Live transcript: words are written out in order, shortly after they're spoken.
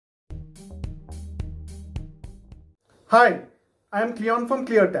Hi, I am Cleon from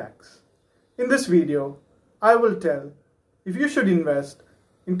ClearTax. In this video, I will tell if you should invest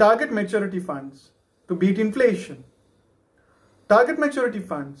in target maturity funds to beat inflation. Target maturity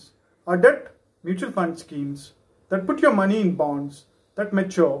funds are debt mutual fund schemes that put your money in bonds that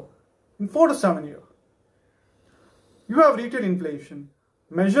mature in 4 to 7 years. You have retail inflation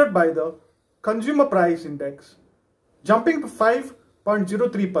measured by the Consumer Price Index jumping to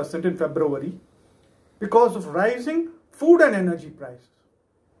 5.03% in February because of rising food and energy prices.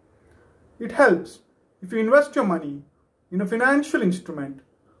 It helps if you invest your money in a financial instrument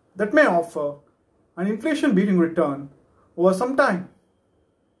that may offer an inflation-beating return over some time.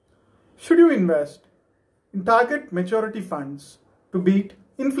 Should you invest in target maturity funds to beat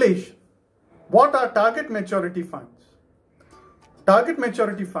inflation? What are target maturity funds? Target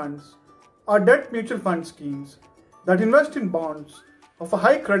maturity funds are debt mutual fund schemes that invest in bonds of a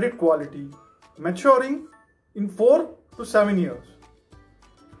high credit quality maturing in 4 to 7 years.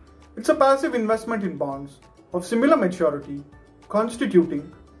 It's a passive investment in bonds of similar maturity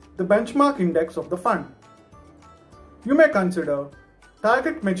constituting the benchmark index of the fund. You may consider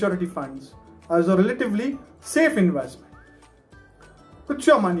target maturity funds as a relatively safe investment. Put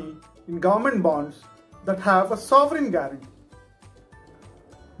your money in government bonds that have a sovereign guarantee.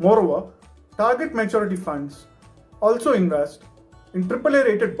 Moreover, target maturity funds also invest in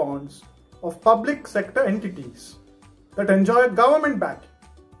AAA-rated bonds of public sector entities that enjoy government backing.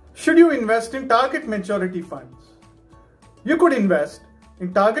 Should you invest in target maturity funds? You could invest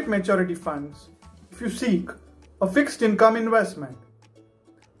in target maturity funds if you seek a fixed income investment.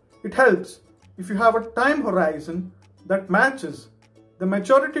 It helps if you have a time horizon that matches the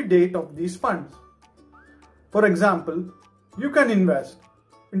maturity date of these funds. For example, you can invest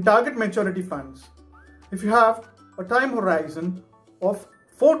in target maturity funds if you have a time horizon of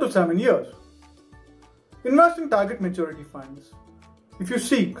 4 to 7 years. Invest in target maturity funds if you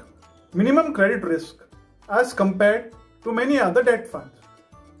seek minimum credit risk as compared to many other debt funds.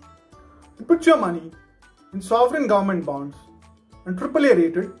 You put your money in sovereign government bonds and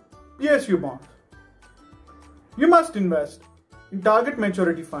AAA-rated PSU bonds. You must invest in target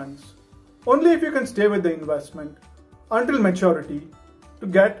maturity funds only if you can stay with the investment until maturity to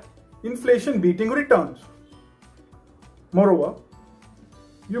get inflation-beating returns. Moreover,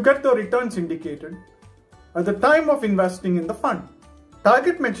 you get the returns indicated at the time of investing in the fund.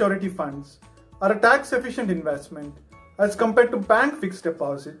 Target maturity funds are a tax-efficient investment as compared to bank fixed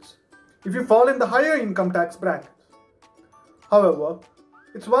deposits if you fall in the higher income tax brackets. However,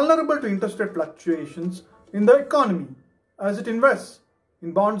 it's vulnerable to interest rate fluctuations in the economy as it invests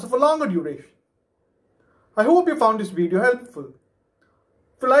in bonds of a longer duration. I hope you found this video helpful.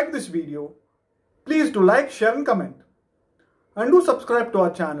 If you like this video, please do like, share and comment. And do subscribe to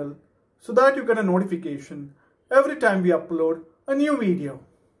our channel so that you get a notification every time we upload a new video.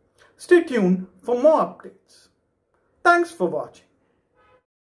 Stay tuned for more updates. Thanks for watching.